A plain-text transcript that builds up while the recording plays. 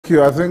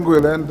you. I think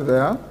we'll end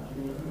there.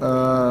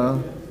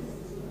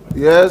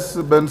 Yes,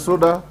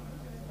 Bensuda.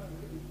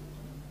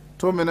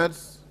 2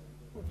 minutes.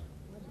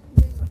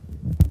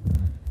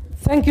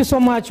 Thank you so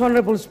much,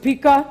 Honorable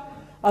Speaker.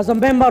 As a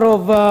member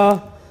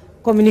of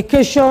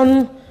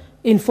Communication,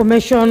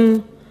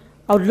 Information,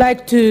 I would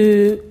like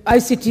to,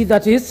 ICT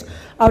that is,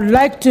 I would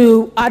like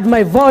to add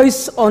my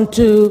voice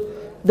onto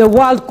the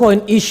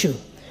WorldCoin issue.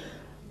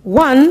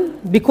 One,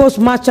 because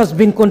much has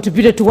been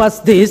contributed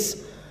towards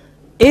this,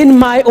 in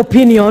my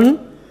opinion,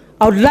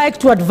 I would like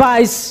to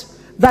advise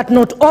that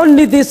not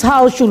only this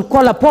House should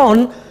call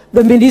upon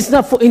the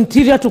Minister for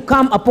Interior to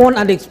come upon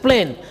and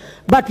explain,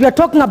 but we are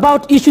talking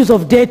about issues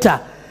of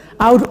data.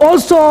 I would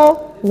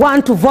also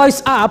want to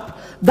voice up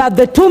that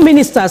the two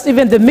ministers,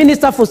 even the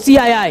Minister for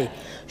CII,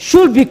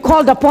 should be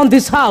called upon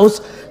this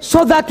House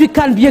so that we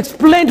can be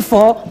explained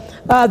for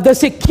the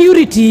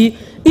security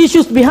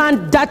issues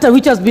behind data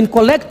which has been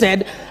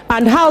collected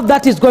and how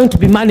that is going to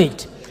be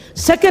managed.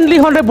 Secondly,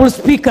 Honorable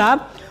Speaker,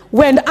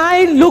 when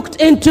I looked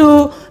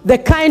into the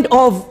kind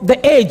of the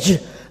age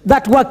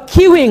that were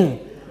queuing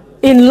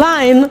in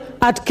line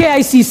at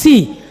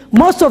KICC,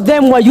 most of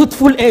them were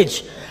youthful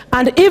age.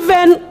 And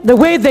even the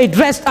way they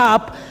dressed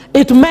up,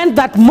 it meant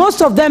that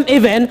most of them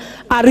even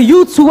are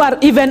youths who are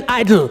even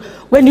idle.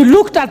 When you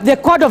looked at the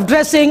code of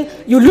dressing,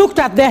 you looked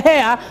at their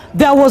hair,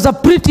 there was a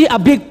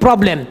big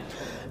problem.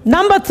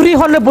 Number three,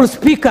 Honorable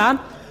Speaker,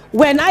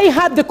 when I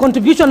had the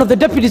contribution of the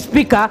Deputy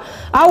Speaker,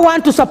 I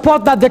want to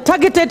support that the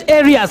targeted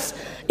areas,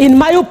 in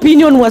my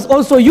opinion, was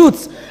also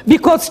youths,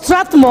 because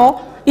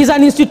Strathmore is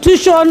an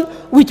institution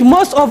which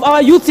most of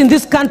our youths in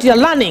this country are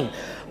learning.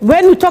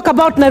 When we talk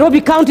about Nairobi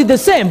County, the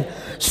same.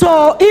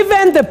 So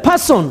even the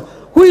person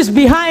who is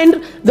behind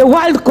the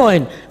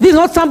WorldCoin, this is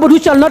not somebody who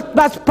shall not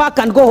pass park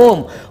and go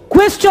home.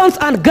 Questions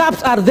and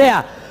gaps are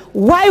there.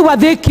 Why were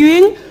they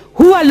queuing?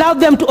 Who allowed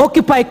them to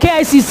occupy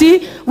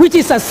KICC, which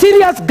is a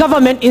serious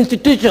government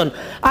institution?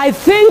 I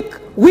think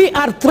we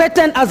are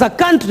threatened as a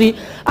country,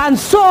 and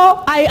so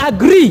I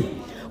agree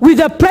with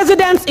the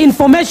President's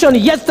information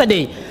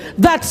yesterday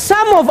that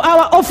some of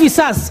our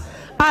officers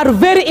are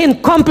very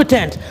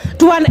incompetent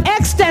to an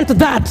extent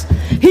that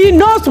he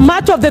knows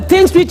much of the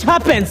things which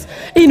happens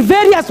in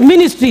various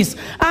ministries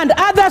and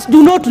others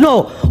do not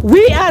know.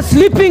 We are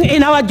sleeping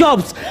in our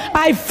jobs.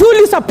 I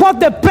fully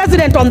support the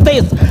President on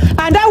this,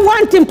 and I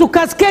want him to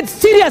cascade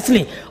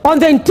seriously on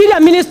the Interior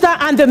Minister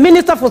and the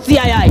Minister for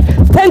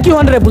CII. Thank you,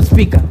 Honorable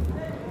Speaker.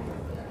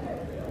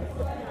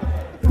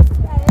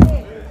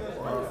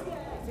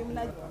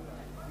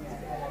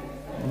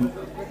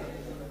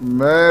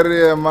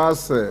 Mary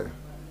Emase.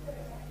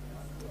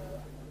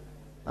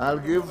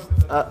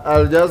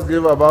 I'll just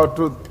give about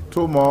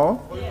two more.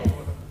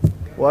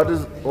 What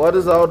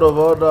is out of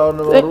order,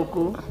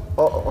 Ameruhusu?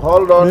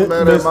 Hold on,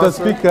 Mary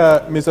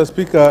Emase. Mr.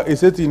 Speaker,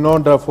 is it in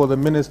order for the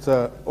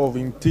Minister of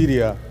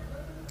Interior,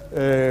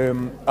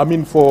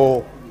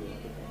 for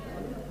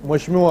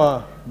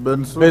Mheshimiwa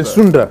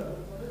Bensuda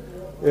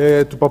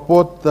to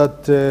purport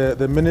that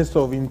the Minister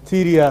of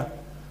Interior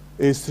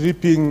is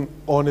sleeping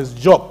on his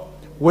job,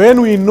 when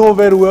we know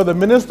very well the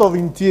Minister of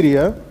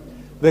Interior,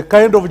 the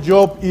kind of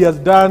job he has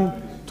done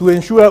to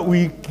ensure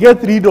we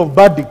get rid of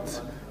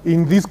bandits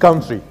in this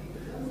country,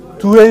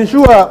 to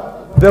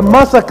ensure the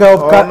massacre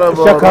of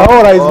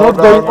Shakaora is not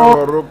going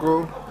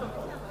on.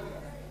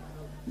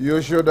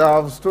 You should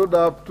have stood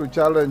up to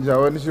challenge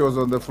her when she was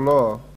on the floor.